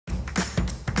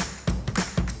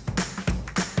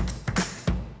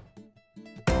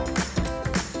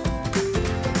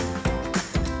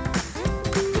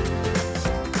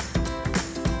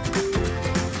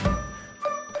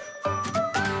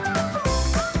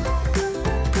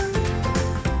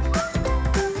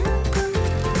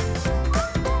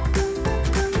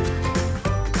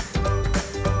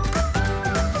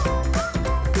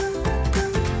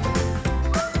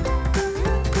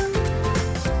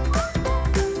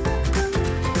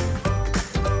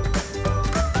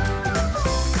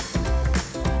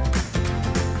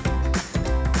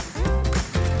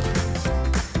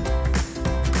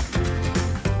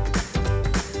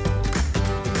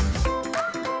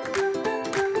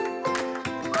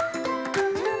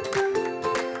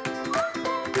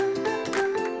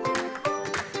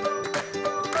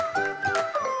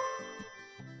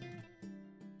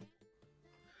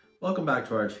back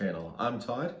to our channel. I'm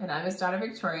Todd. And I'm his daughter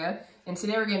Victoria. And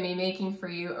today we're going to be making for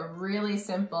you a really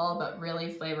simple but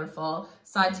really flavorful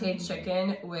sauteed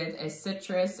chicken with a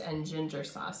citrus and ginger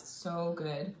sauce. So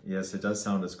good. Yes, it does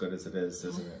sound as good as it is,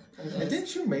 doesn't it? It is. And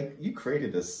didn't you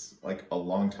created this like a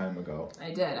long time ago?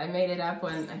 I did. I made it up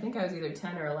when I think I was either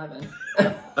 10 or 11.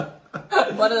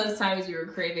 One of those times you were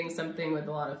craving something with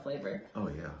a lot of flavor. Oh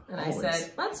yeah. And always. I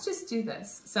said, let's just do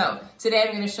this. So today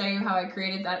I'm going to show you how I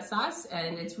created that sauce,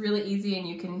 and it's really easy and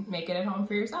you can make it at home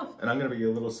for yourself. And I'm going to be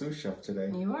your little sous chef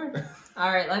today. You are.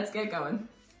 All right, let's get going.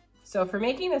 So for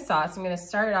making the sauce, I'm going to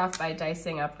start off by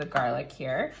dicing up the garlic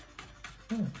here.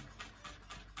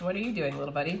 What are you doing,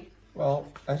 little buddy? Well,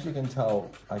 as you can tell,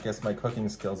 I guess my cooking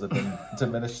skills have been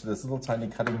diminished to this little tiny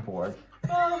cutting board.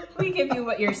 Well, we give you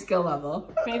what your skill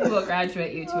level. Maybe we'll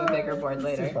graduate you to a bigger board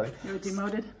later. You were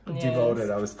demoted? Yes. Demoted.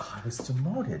 I was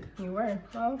demoted. You were.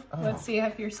 Well, let's see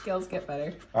if your skills get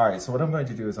better. All right, so what I'm going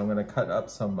to do is I'm going to cut up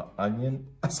some onion.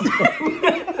 This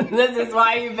is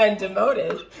why you've been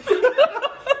demoted.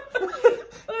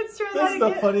 Let's try that This is the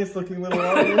again. funniest looking little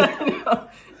onion. No.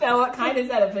 Now, what kind is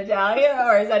that? A Vidalia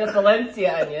or is that a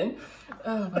Valencia onion?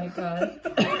 Oh my God.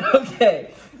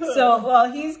 Okay. So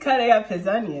while he's cutting up his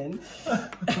onion,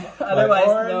 otherwise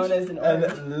known as an orange.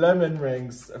 And lemon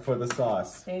rings for the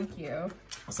sauce. Thank you.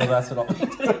 So that's what I'll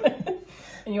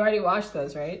And you already washed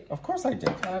those, right? Of course I did.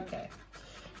 Okay.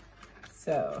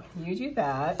 So you do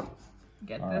that.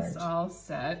 Get this all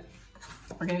set.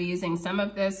 We're going to be using some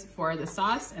of this for the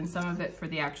sauce and some of it for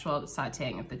the actual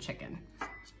sauteing of the chicken.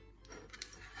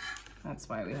 That's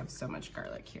why we have so much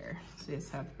garlic here. So we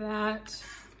just have that.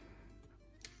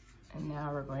 And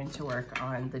now we're going to work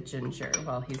on the ginger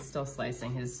while he's still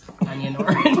slicing his onion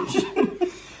orange.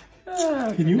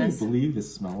 Oh, Can you goodness. believe the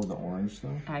smell of the orange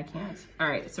though? I can't. All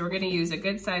right, so we're gonna use a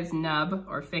good sized nub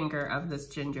or finger of this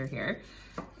ginger here.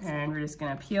 And we're just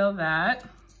gonna peel that.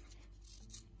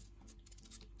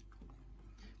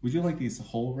 Would you like these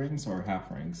whole rings or half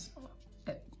rings?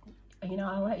 You know,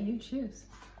 I'll let you choose.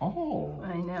 Oh.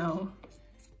 I know.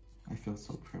 I feel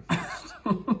so privileged.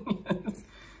 Yes.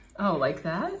 Oh, like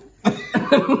that?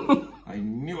 I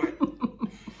knew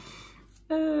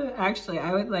it. Actually,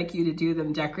 I would like you to do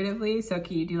them decoratively. So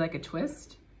can you do like a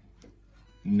twist?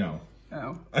 No.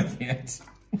 Oh. I can't.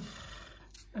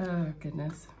 Oh,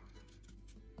 goodness.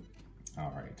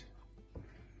 All right.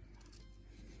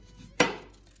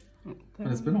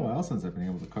 But it's been a while since I've been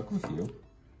able to cook with you.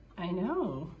 I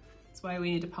know. That's why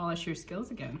we need to polish your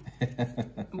skills again.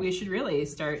 We should really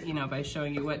start, you know, by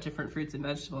showing you what different fruits and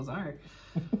vegetables are.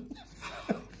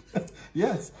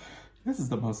 Yes. This is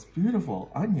the most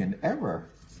beautiful onion ever.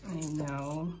 I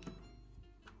know.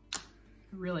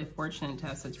 We're really fortunate to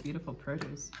have such beautiful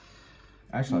produce.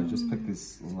 Actually, I just picked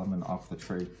this lemon off the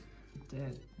tree. You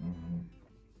did.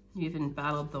 You even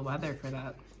battled the weather for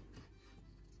that.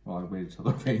 Well, I waited till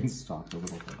the rain stopped a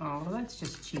little bit. Oh, well, that's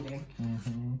just cheating.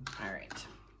 All right.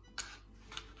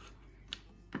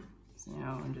 So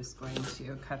now I'm just going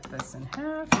to cut this in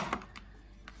half.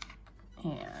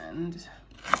 And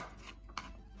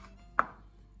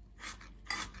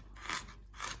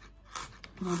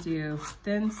we'll do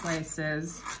thin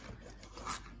slices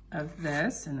of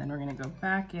this, and then we're gonna go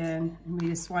back in, and we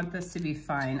just want this to be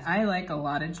fine. I like a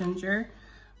lot of ginger,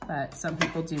 but some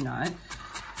people do not.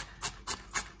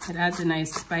 It adds a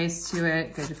nice spice to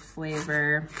it, good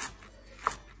flavor.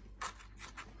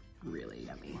 Really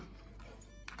yummy.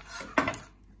 Put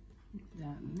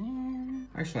that in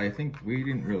there. Actually, I think we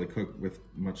didn't really cook with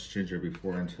much ginger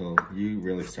before until you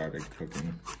really started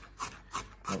cooking.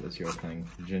 That was your thing,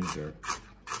 ginger.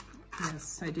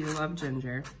 Yes, I do love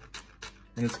ginger.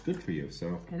 And it's good for you,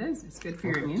 so. It is, it's good for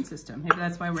your immune system. Maybe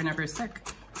that's why we're never sick.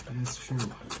 That's true.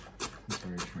 That's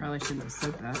very true. Probably shouldn't have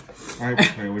said that. All right,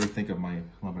 Victoria, what do you think of my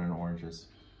lemon and oranges?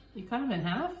 You cut them in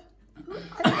half?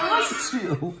 I asked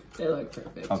you. They look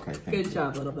perfect. Okay, thank Good you.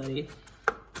 job, little buddy.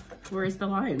 Where's the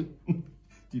lime? Do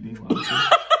you need lemon?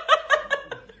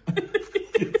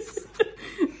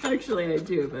 Actually, I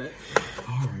do, but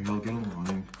All right, I'll get a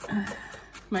lime.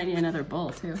 might need another bowl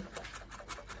too.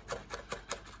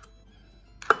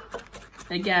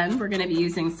 Again, we're gonna be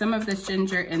using some of this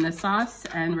ginger in the sauce,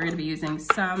 and we're gonna be using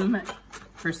some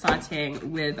for sauteing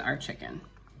with our chicken.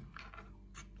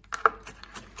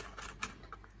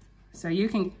 So you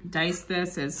can dice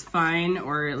this as fine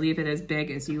or leave it as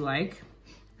big as you like.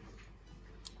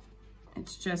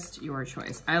 It's just your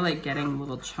choice. I like getting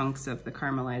little chunks of the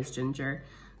caramelized ginger,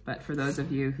 but for those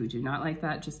of you who do not like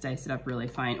that, just dice it up really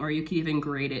fine. Or you can even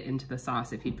grate it into the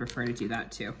sauce if you'd prefer to do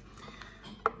that too.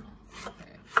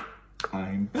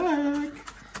 I'm back.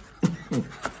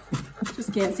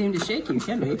 Just can't seem to shake you,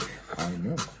 can we? I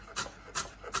know.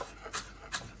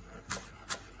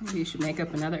 Maybe you should make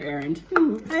up another errand.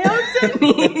 I also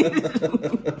need...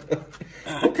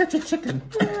 Go catch a chicken.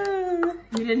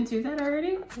 You didn't do that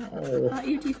already? Oh. I thought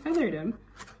you defeathered him.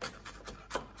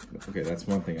 Okay, that's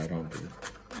one thing I don't do.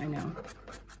 I know.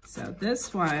 So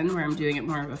this one, where I'm doing it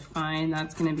more of a fine,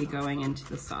 that's gonna be going into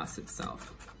the sauce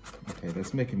itself. Okay,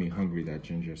 that's making me hungry, that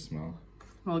ginger smell.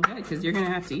 Well, good, because you're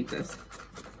gonna have to eat this.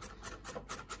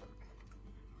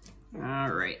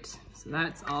 All right, so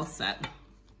that's all set.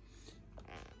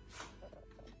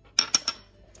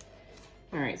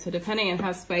 All right, so depending on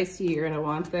how spicy you're gonna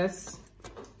want this,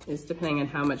 is depending on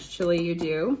how much chili you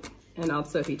do, and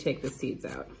also if you take the seeds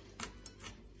out.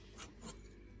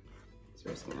 So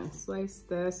we're just gonna slice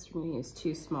this. We're gonna use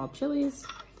 2 small chilies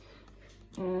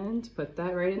and put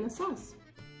that right in the sauce.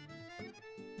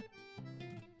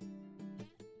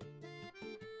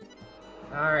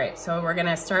 All right, so we're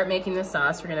gonna start making the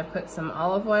sauce. We're gonna put some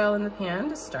olive oil in the pan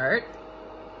to start.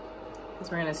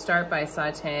 Because we're gonna start by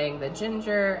sauteing the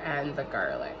ginger and the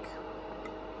garlic.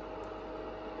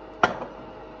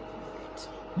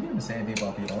 You didn't say anything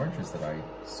about the oranges that I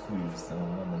squeezed and the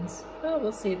lemons. Well,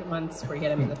 we'll see once we get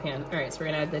them in the pan. All right, so we're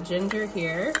gonna add the ginger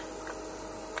here.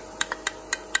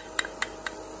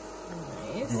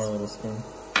 Nice. You want a little spoon?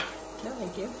 No,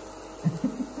 thank you.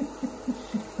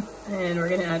 And we're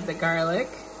gonna add the garlic.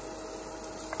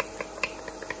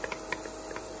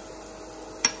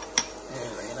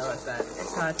 And we're gonna let that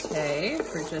saute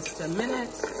for just a minute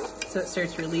so it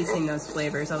starts releasing those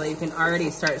flavors, although you can already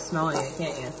start smelling it,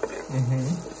 can't you?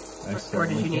 Mm-hmm. Or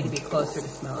did you need to be closer to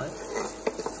smell it?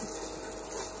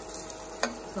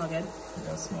 Smell good? It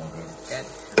does smell good. Good.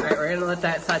 All right, we're gonna let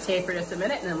that saute for just a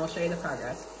minute and then we'll show you the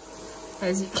progress.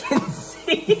 As you can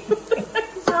see,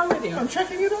 what's wrong with you? I'm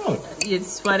checking it out. It's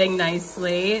sweating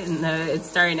nicely and it's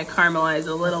starting to caramelize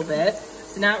a little bit.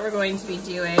 So now what we're going to be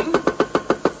doing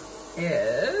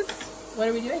is, what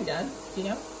are we doing, Dad? Do you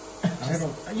know? I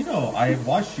don't, you know, I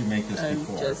watched you make this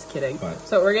before. I'm just kidding. But...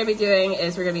 So what we're gonna be doing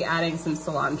is we're gonna be adding some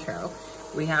cilantro.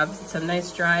 We have some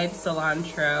nice dried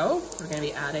cilantro. We're gonna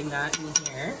be adding that in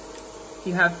here. If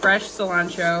you have fresh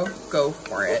cilantro, go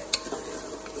for it.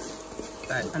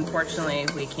 But unfortunately,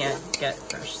 we can't get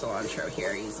fresh cilantro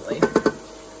here easily.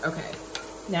 Okay,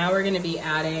 now we're gonna be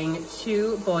adding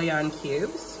 2 bouillon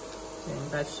cubes, doing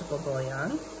vegetable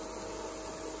bouillon.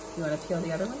 You wanna peel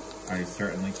the other one? I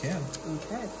certainly can.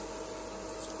 Okay.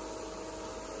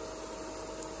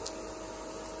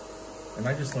 And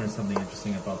I just learned something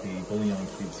interesting about the bouillon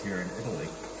cubes here in Italy.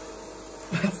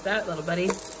 What's that, little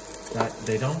buddy? That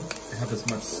they don't have as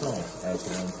much salt as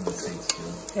the ones in the States do.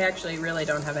 They actually really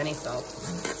don't have any salt.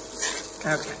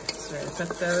 Okay, so we're gonna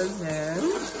put those in.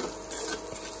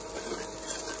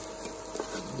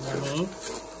 Yummy.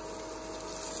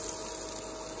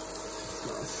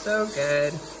 Smells so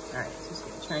good. All right, so just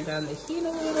gonna turn down the heat a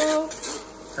little.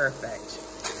 Perfect.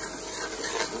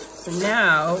 So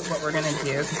now what we're gonna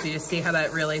do, because you just see how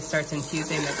that really starts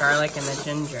infusing the garlic and the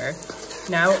ginger.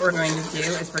 Now what we're going to do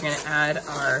is we're gonna add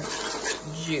our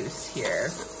juice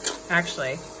here.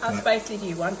 Actually, how spicy do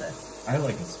you want this? I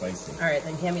like it spicy. All right,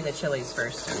 then hand me the chilies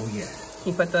first. Oh yeah.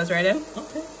 Can you put those right in?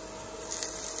 Okay.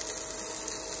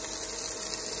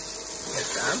 Good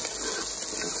job.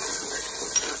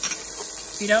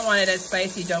 If you don't want it as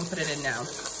spicy, don't put it in now,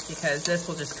 because this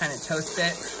will just kind of toast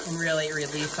it and really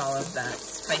release all of that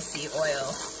spicy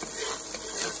oil.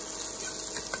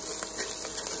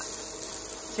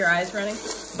 Is your eyes running?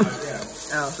 Yeah.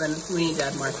 Oh, then we need to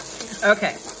add more.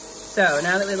 Okay, so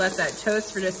now that we let that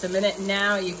toast for just a minute,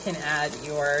 now you can add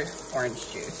your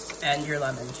orange juice and your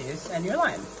lemon juice and your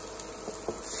lime.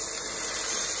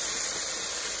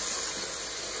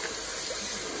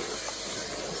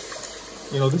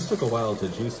 You know, this took a while to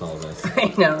juice all this.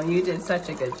 I know, you did such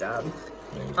a good job.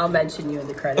 I'll mention you in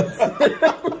the credits.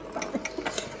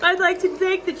 I'd like to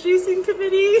thank the juicing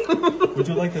committee. Would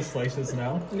you like the slices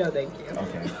now? No, thank you.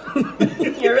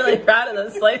 Okay. You're really proud of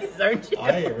those slices, aren't you?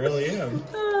 I really am.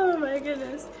 Oh my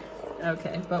goodness.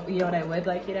 Okay, but you know what I would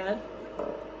like you to add?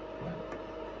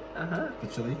 What? The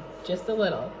chili? Just a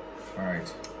little. All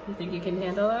right. You think you can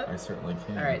handle that? I certainly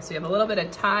can. All right, so you have a little bit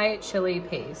of Thai chili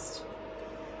paste.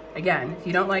 Again, if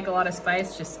you don't like a lot of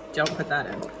spice, just don't put that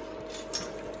in.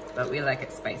 But we like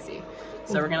it spicy.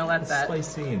 So we're gonna let that...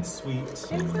 Spicy and sweet.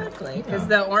 Exactly, because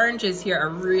the oranges here are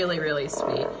really, really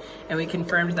sweet. And we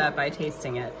confirmed that by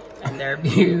tasting it. And they're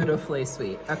beautifully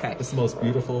sweet. Okay. It's the most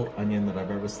beautiful onion that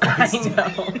I've ever sliced. I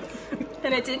know.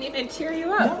 And it didn't even cheer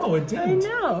you up. No, it didn't. I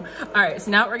know. All right,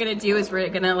 so now what we're gonna do is we're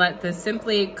gonna let this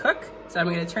simply cook. So I'm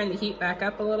gonna turn the heat back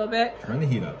up a little bit. Turn the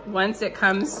heat up. Once it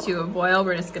comes to a boil,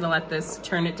 we're just gonna let this,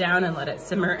 turn it down and let it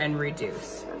simmer and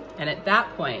reduce. And at that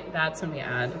point, that's when we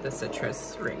add the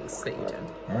citrus rings that you did.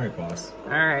 All right, boss.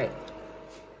 All right.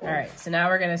 All right, so now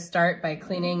we're gonna start by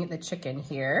cleaning the chicken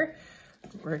here.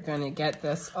 We're gonna get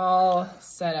this all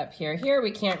set up here. Here,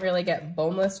 we can't really get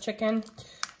boneless chicken,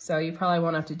 so you probably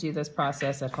won't have to do this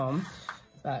process at home,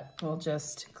 but we'll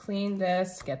just clean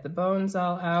this, get the bones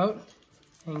all out,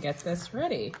 and get this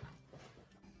ready.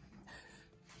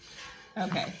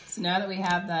 Okay, so now that we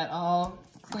have that all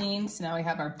clean, so now we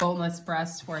have our boneless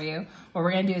breast for you. What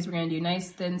we're gonna do is we're gonna do nice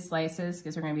thin slices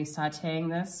because we're gonna be sauteing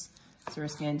this. So we're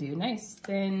just gonna do nice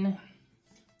thin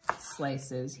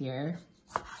slices here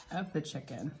of the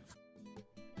chicken.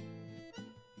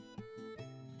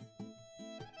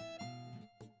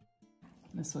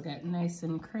 This will get nice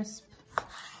and crisp.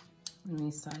 When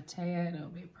we saute it, it'll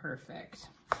be perfect.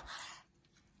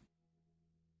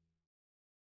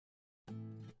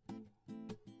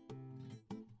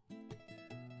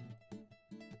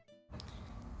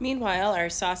 Meanwhile, our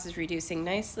sauce is reducing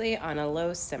nicely on a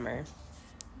low simmer.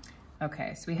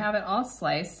 Okay, so we have it all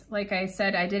sliced. Like I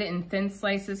said, I did it in thin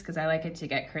slices because I like it to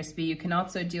get crispy. You can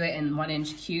also do it in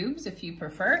 1-inch cubes if you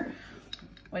prefer,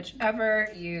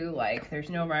 whichever you like.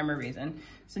 There's no rhyme or reason.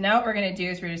 So now what we're gonna do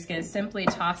is we're just gonna simply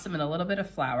toss them in a little bit of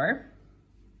flour.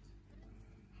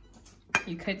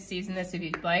 You could season this if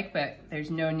you'd like, but there's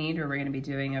no need, or we're gonna be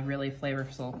doing a really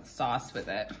flavorful sauce with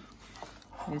it.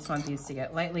 I just want these to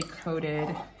get lightly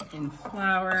coated in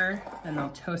flour, and they'll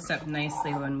toast up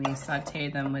nicely when we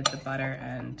saute them with the butter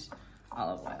and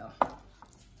olive oil.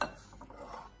 All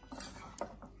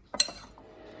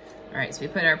right, so we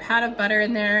put our pat of butter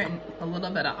in there and a little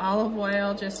bit of olive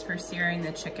oil just for searing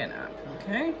the chicken up,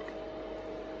 okay?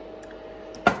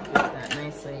 Get that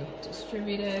nicely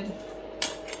distributed.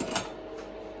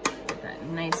 Get that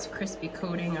nice crispy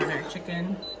coating on our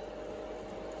chicken.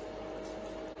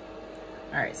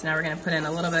 All right, so now we're gonna put in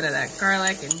a little bit of that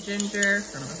garlic and ginger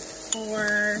from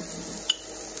before.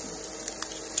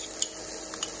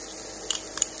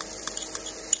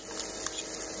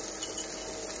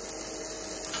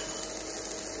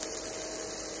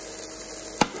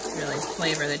 Really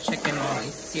flavor the chicken while we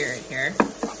sear it here.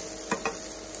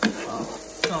 Oh,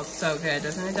 it smells so good,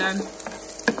 doesn't it, Dad? It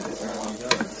certainly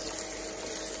does.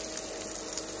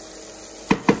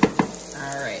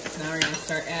 All right, so now we're gonna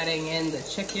start adding in the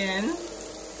chicken.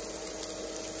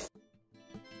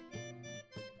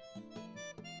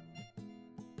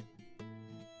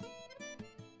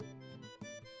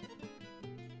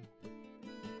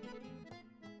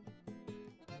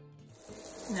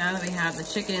 Now that we have the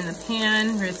chicken in the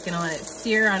pan, we're just gonna let it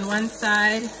sear on one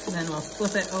side, and then we'll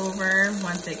flip it over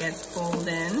once it gets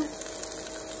golden.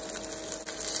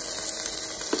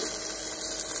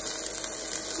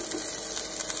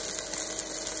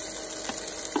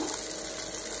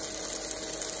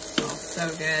 Smells so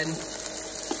good.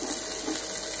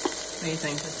 What do you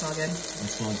think? Does it smell good? It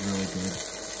smells really good.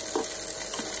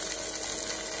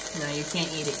 No, you can't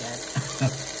eat it yet.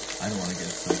 I don't want to get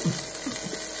sick.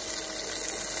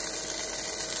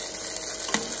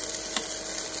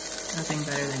 Nothing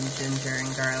better than ginger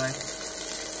and garlic.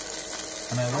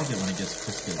 And I like it when it gets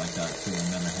crispy like that too, and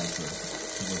then it has the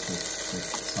delicious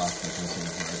sauce that goes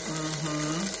over it.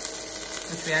 Mm-hmm.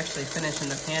 Which we actually finish in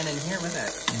the pan in here with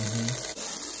it. Mm-hmm.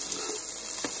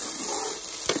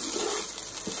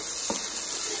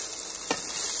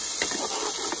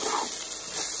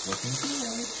 Looking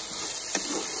good.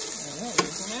 Alright,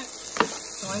 isn't it?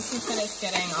 So once you finish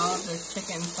getting all of this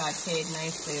chicken sauteed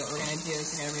nicely, what we're going to do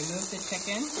is we're going to remove the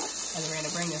chicken, and then we're going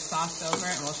to bring the sauce over,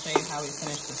 and we'll show you how we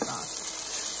finish the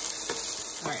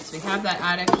sauce. Alright, so we have that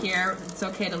out of here. It's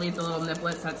okay to leave the little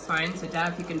niblets, that's fine. So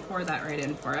Dad, if you can pour that right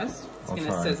in for us. It's going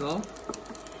to sizzle.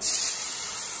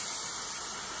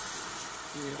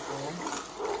 Beautiful.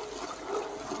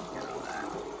 Get all that.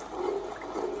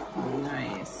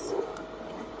 Nice.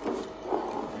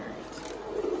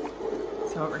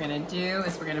 So what we're gonna do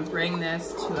is we're gonna bring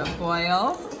this to a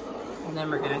boil, and then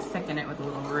we're gonna thicken it with a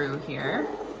little roux here.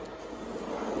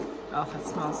 Oh, that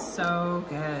smells so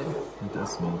good. It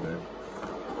does smell good.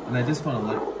 And I just want to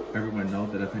let everyone know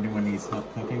that if anyone needs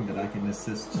help cooking, that I can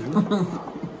assist too.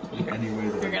 In any way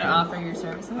that You're gonna offer your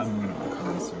services? I'm gonna offer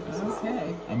my services.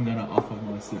 Okay. I'm gonna offer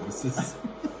my services.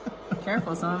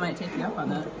 Careful, someone might take you up on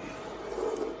that.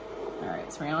 All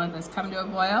right, so we're gonna let this come to a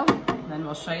boil, and then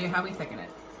we'll show you how we thicken it.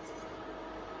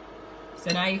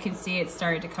 So now you can see it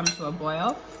started to come to a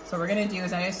boil. So what we're gonna do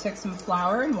is I just took some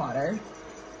flour and water.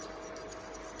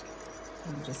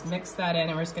 And just mix that in,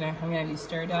 and I'm gonna have you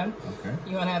stir down. Okay.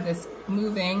 You wanna have this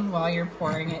moving while you're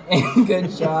pouring it in.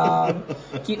 Good job.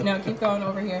 Keep going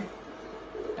over here.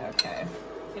 Okay.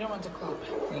 You don't want to clump.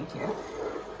 Thank you.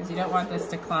 because you don't want this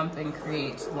to clump and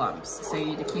create lumps. So you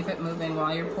need to keep it moving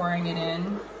while you're pouring it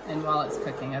in and while it's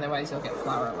cooking, otherwise you'll get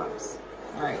flour lumps.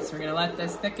 All right, so we're gonna let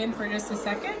this thicken for just a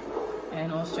second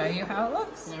and we'll show you how it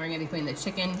looks. Now we're gonna be putting the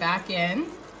chicken back in.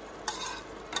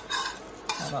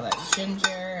 Have all that ginger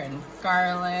and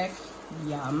garlic,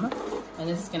 yum. And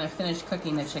this is gonna finish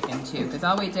cooking the chicken too, because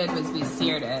all we did was we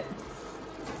seared it.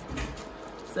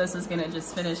 So this is gonna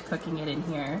just finish cooking it in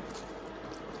here.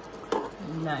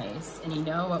 Nice. And you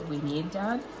know what we need,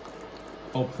 Dad?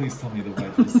 Oh, please tell me the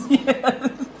wedges.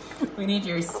 Yes. We need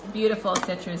your beautiful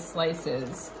citrus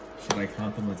slices. Should I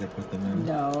count them as I put them in?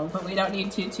 No, but we don't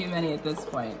need too many at this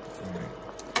point. All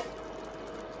right.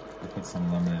 I put some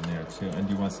lemon in there too. And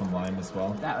do you want some lime as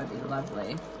well? That would be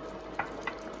lovely.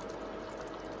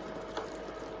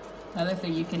 Another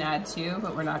thing you can add too,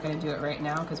 but we're not going to do it right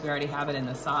now because we already have it in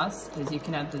the sauce, is you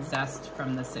can add the zest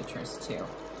from the citrus too.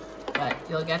 But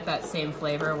you'll get that same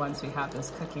flavor once we have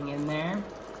this cooking in there.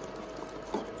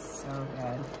 So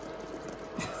good.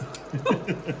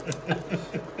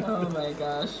 Oh my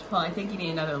gosh. Well, I think you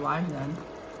need another lime then.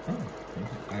 Oh,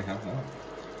 I have that.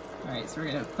 All right, so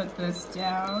we're gonna put this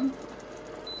down.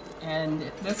 And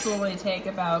this will only take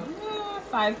about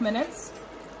 5 minutes.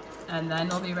 And then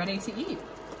we'll be ready to eat.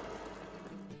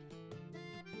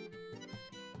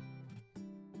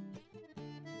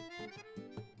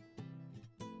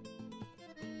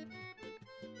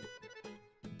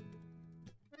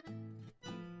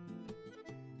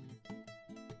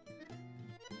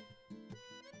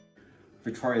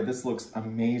 Victoria, this looks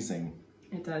amazing.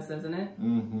 It does, doesn't it?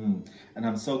 Mm-hmm. And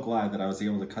I'm so glad that I was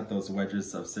able to cut those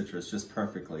wedges of citrus just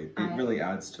perfectly. It really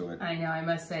adds to it. I know, I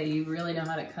must say, you really know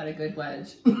how to cut a good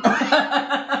wedge.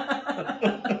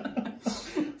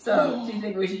 So, do you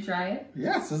think we should try it?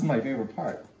 Yes, this is my favorite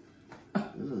part.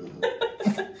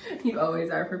 You always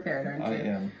are prepared, aren't you?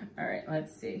 I am. All right,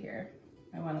 let's see here.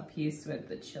 I want a piece with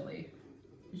the chili.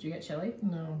 Did you get chili?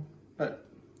 No, but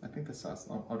I think the sauce,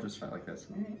 I'll just try it like this.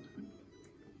 All right.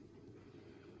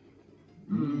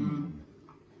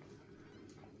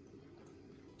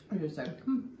 I just said,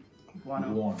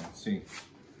 One, see.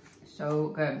 So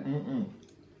good.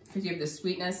 Because you have the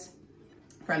sweetness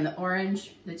from the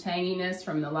orange, the tanginess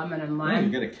from the lemon and lime. Oh, you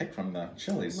get a kick from the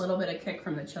chilies. A little bit of kick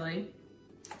from the chili.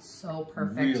 So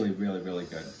perfect. Really, really, really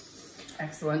good.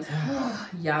 Excellent.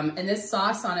 Yum. And this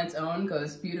sauce on its own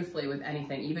goes beautifully with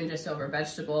anything, even just over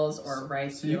vegetables or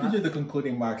rice. So you can do the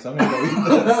concluding marks. I'm going to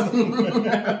go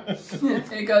eat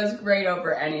this. It goes great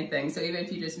over anything. So even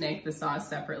if you just make the sauce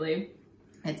separately,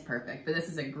 it's perfect. But this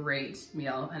is a great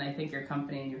meal, and I think your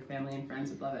company and your family and friends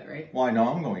would love it, right? Well, I know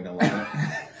I'm going to love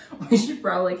it. We should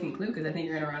probably conclude because I think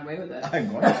you're going to run away with it.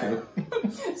 I'm going to.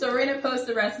 So we're going to post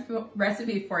the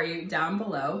recipe for you down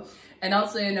below. And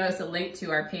also you'll notice a link to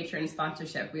our Patreon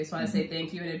sponsorship. We just want to say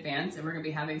thank you in advance, and we're going to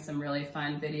be having some really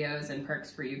fun videos and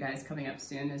perks for you guys coming up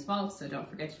soon as well. So don't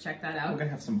forget to check that out. We're going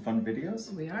to have some fun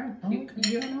videos? We are. Oh, You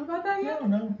don't know about that yet?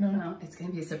 No. Well, it's going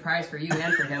to be a surprise for you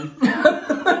and for him.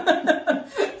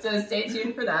 So stay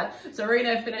tuned for that. So we're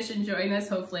going to finish enjoying this.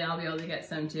 Hopefully I'll be able to get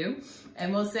some too.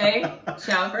 And we'll say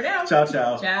ciao for now. Ciao,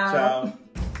 ciao. Ciao.